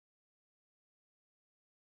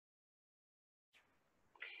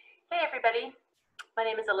Hey everybody, my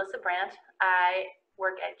name is Alyssa Brandt. I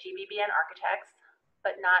work at GBBN Architects,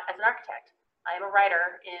 but not as an architect. I am a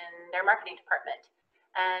writer in their marketing department.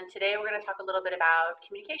 And today we're going to talk a little bit about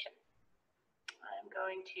communication. I'm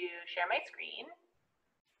going to share my screen.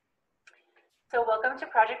 So welcome to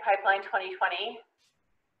Project Pipeline 2020,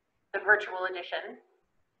 the virtual edition.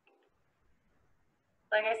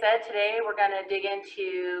 Like I said, today we're going to dig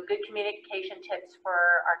into good communication tips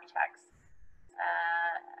for architects.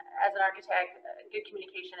 As an architect, good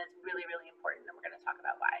communication is really, really important, and we're going to talk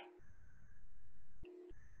about why.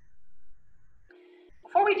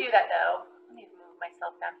 Before we do that, though, let me move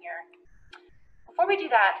myself down here. Before we do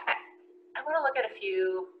that, I want to look at a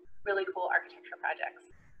few really cool architecture projects.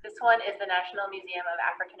 This one is the National Museum of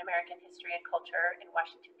African American History and Culture in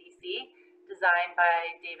Washington, D.C., designed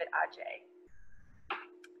by David Adjaye.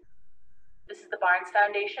 This is the Barnes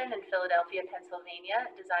Foundation in Philadelphia,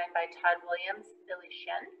 Pennsylvania, designed by Todd Williams, Billy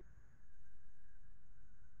Shen.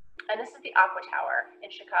 And this is the Aqua Tower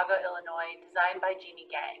in Chicago, Illinois, designed by Jeannie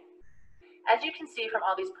Gang. As you can see from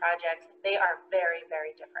all these projects, they are very,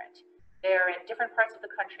 very different. They're in different parts of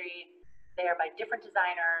the country, they are by different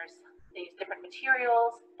designers, they use different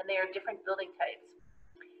materials, and they are different building types.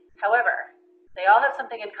 However, they all have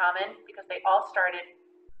something in common because they all started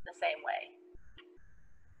the same way.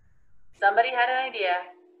 Somebody had an idea,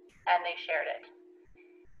 and they shared it.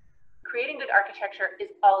 Creating good architecture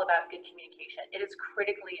is all about good communication. It is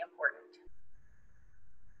critically important.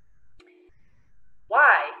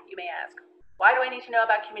 Why, you may ask? Why do I need to know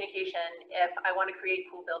about communication if I want to create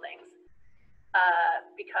cool buildings?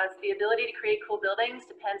 Because the ability to create cool buildings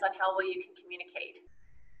depends on how well you can communicate.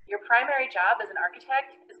 Your primary job as an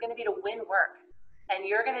architect is going to be to win work. And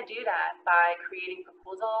you're going to do that by creating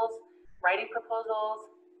proposals, writing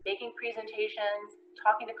proposals, making presentations,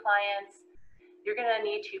 talking to clients. You're going to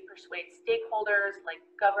need to persuade stakeholders like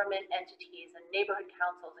government entities and neighborhood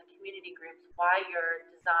councils and community groups why your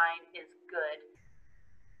design is good.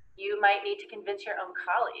 You might need to convince your own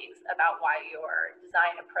colleagues about why your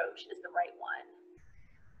design approach is the right one.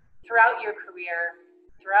 Throughout your career,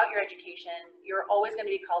 throughout your education, you're always going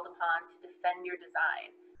to be called upon to defend your design.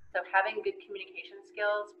 So having good communication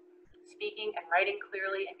skills, speaking and writing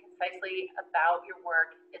clearly and concisely about your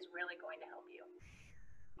work is really going to help you.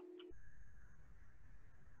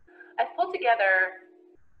 I've pulled together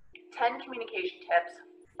 10 communication tips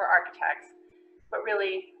for architects, but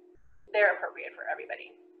really they're appropriate for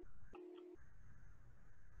everybody.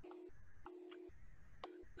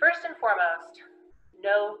 First and foremost,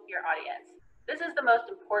 know your audience. This is the most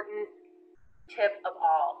important tip of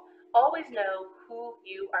all. Always know who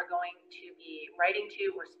you are going to be writing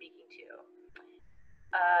to or speaking to.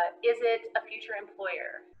 Is it a future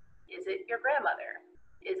employer? Is it your grandmother?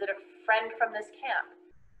 Is it a friend from this camp?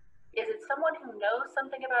 Is it someone who knows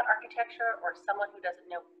something about architecture or someone who doesn't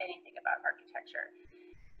know anything about architecture?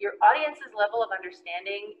 Your audience's level of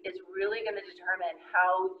understanding is really going to determine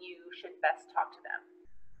how you should best talk to them.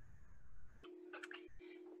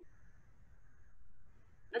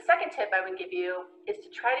 The second tip I would give you is to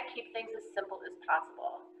try to keep things as simple as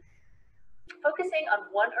possible. Focusing on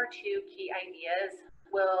one or two key ideas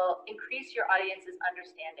will increase your audience's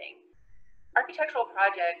understanding. Architectural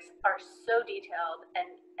projects are so detailed and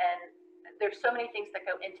there's so many things that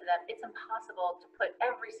go into them, it's impossible to put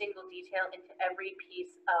every single detail into every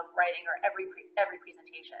piece of writing or every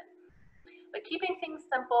presentation. But keeping things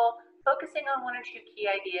simple, focusing on one or two key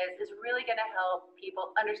ideas is really going to help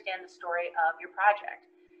people understand the story of your project.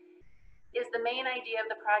 Is the main idea of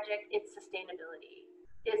the project its sustainability?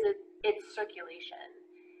 Is it its circulation?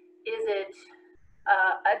 Is it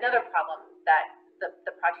another problem that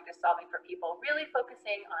the project is solving for people? Really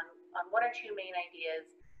focusing on one or two main ideas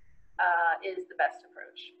is the best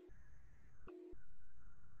approach.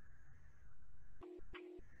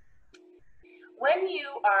 When you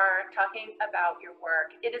are talking about your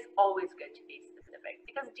work, it is always good to be specific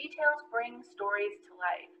because details bring stories to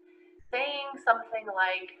life. Saying something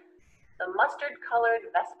like, the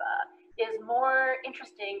mustard-colored Vespa is more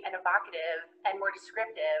interesting and evocative and more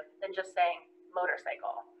descriptive than just saying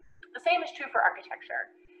motorcycle. The same is true for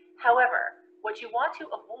architecture. However, what you want to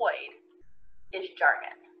avoid is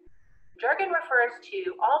jargon. Jargon refers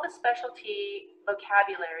to all the specialty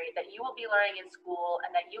vocabulary that you will be learning in school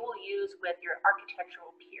and that you will use with your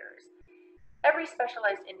architectural peers. Every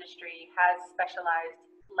specialized industry has specialized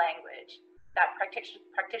language that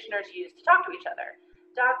practitioners use to talk to each other.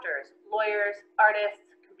 Doctors, lawyers, artists,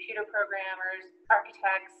 computer programmers,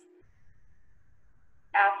 architects,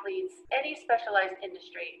 athletes, any specialized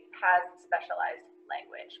industry has specialized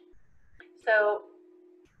language. So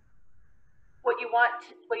what what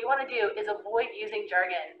you want to do is avoid using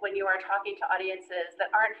jargon when you are talking to audiences that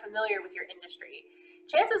aren't familiar with your industry.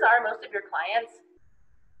 Chances are most of your clients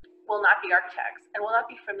will not be architects and will not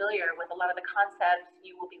be familiar with a lot of the concepts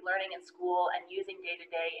you will be learning in school and using day to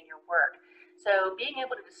day in your work. So being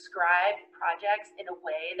able to describe projects in a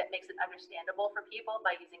way that makes it understandable for people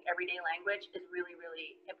by using everyday language is really,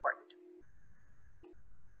 really important.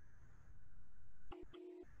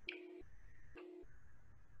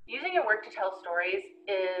 Using your work to tell stories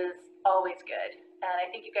is always good. And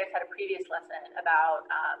I think you guys had a previous lesson about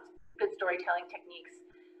good storytelling techniques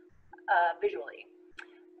visually.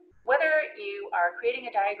 Whether you are creating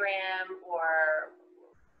a diagram or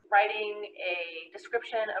writing a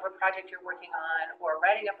description of a project you're working on or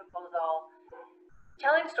writing a proposal,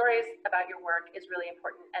 telling stories about your work is really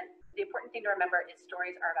important. And the important thing to remember is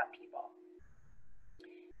stories are about people.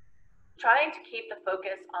 Trying to keep the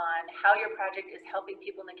focus on how your project is helping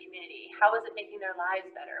people in the community. How is it making their lives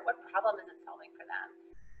better? What problem is it solving for them?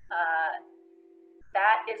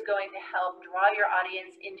 That is going to help draw your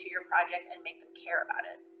audience into your project and make them care about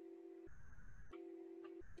it.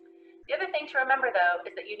 The other thing to remember, though,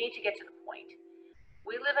 is that you need to get to the point.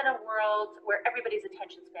 We live in a world where everybody's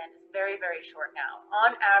attention span is very, very short now.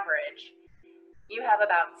 On average, you have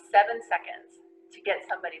about 7 seconds to get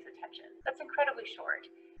somebody's attention. That's incredibly short.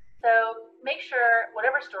 So make sure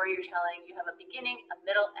whatever story you're telling, you have a beginning, a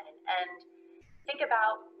middle, and an end. Think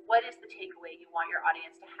about what is the takeaway you want your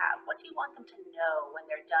audience to have. What do you want them to know when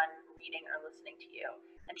they're done reading or listening to you?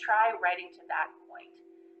 And try writing to that point.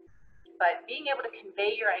 But being able to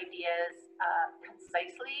convey your ideas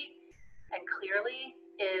concisely and clearly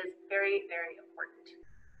is very, very important.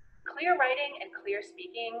 Clear writing and clear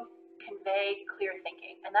speaking convey clear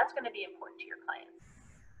thinking, and that's going to be important to your clients.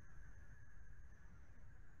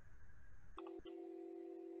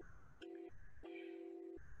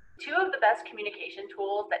 Two of the best communication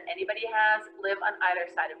tools that anybody has live on either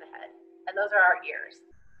side of the head, and those are our ears.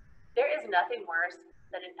 There is nothing worse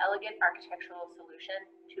than an elegant architectural solution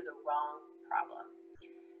to the wrong problem.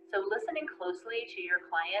 So listening closely to your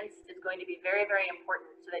clients is going to be very, very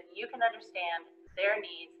important so that you can understand their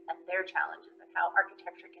needs and their challenges and how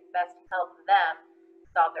architecture can best help them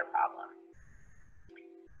solve their problem.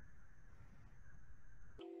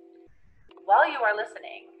 While you are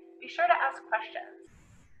listening, be sure to ask questions.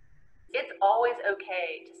 It's always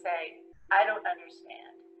okay to say, I don't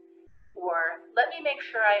understand, or let me make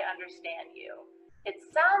sure I understand you. It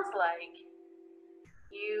sounds like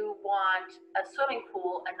you want a swimming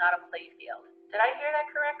pool and not a play field. Did I hear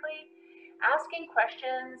that correctly? Asking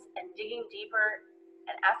questions and digging deeper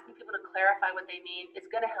and asking people to clarify what they mean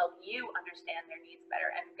is going to help you understand their needs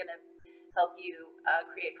better and going to help you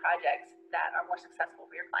create projects that are more successful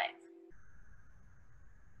for your clients.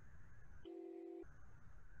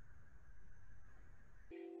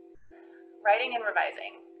 Writing and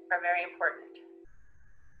revising are very important.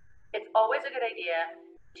 It's always a good idea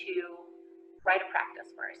to write a practice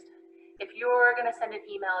first. If you're going to send an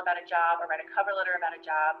email about a job or write a cover letter about a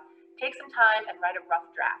job, take some time and write a rough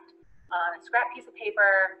draft on a scrap piece of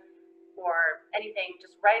paper or anything.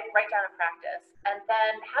 Just write down a practice and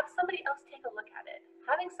then have somebody else take a look at it.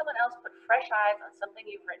 Having someone else put fresh eyes on something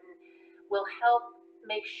you've written will help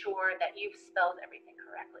make sure that you've spelled everything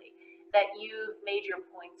correctly, that you've made your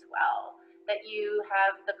points well, that you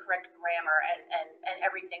have the correct grammar and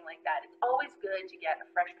everything like that. It's always good to get a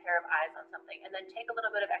fresh pair of eyes on something and then take a little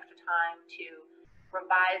bit of extra time to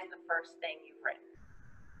revise the first thing you've written.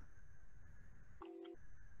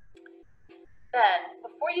 Then,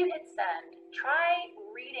 before you hit send, try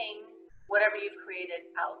reading whatever you've created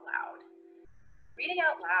out loud. Reading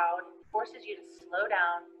out loud forces you to slow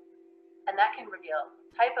down, and that can reveal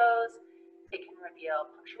typos, it can reveal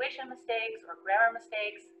punctuation mistakes or grammar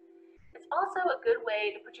mistakes. It's also a good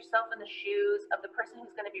way to put yourself in the shoes of the person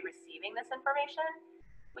who's going to be receiving this information.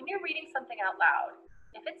 When you're reading something out loud,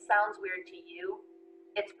 if it sounds weird to you,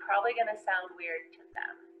 it's probably going to sound weird to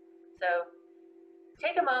them. So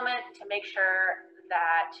take a moment to make sure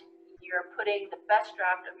that you're putting the best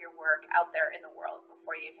draft of your work out there in the world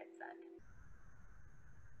before you hit send.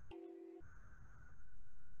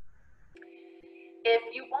 If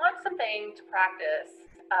you want something to practice,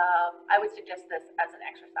 I would suggest this as an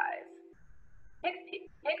exercise.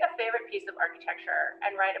 Pick a favorite piece of architecture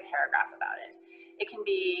and write a paragraph about it. It can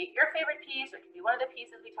be your favorite piece, or it can be one of the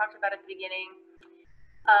pieces we talked about at the beginning.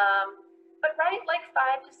 But write like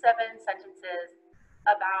 5 to 7 sentences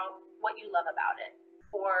about what you love about it,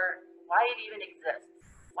 or why it even exists.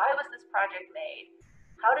 Why was this project made?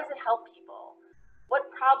 How does it help people? What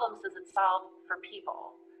problems does it solve for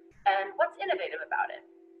people? And what's innovative about it?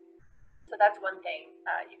 So that's one thing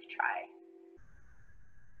you could try.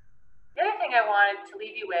 The other thing I wanted to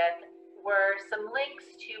leave you with were some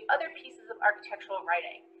links to other pieces of architectural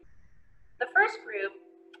writing. The first group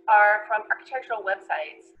are from architectural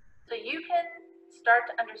websites, so you can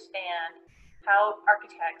start to understand how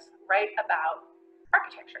architects write about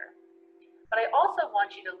architecture. But I also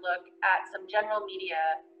want you to look at some general media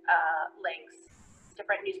links,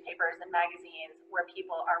 different newspapers and magazines where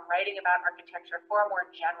people are writing about architecture for a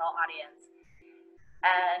more general audience.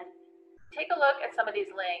 And take a look at some of these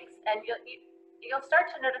links, and you'll start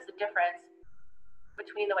to notice a difference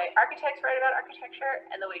between the way architects write about architecture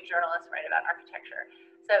and the way journalists write about architecture.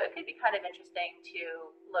 So it could be kind of interesting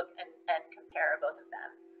to look and compare both of them.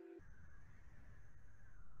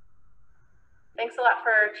 Thanks a lot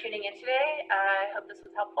for tuning in today. I hope this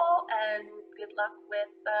was helpful, and good luck with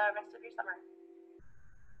the rest of your summer.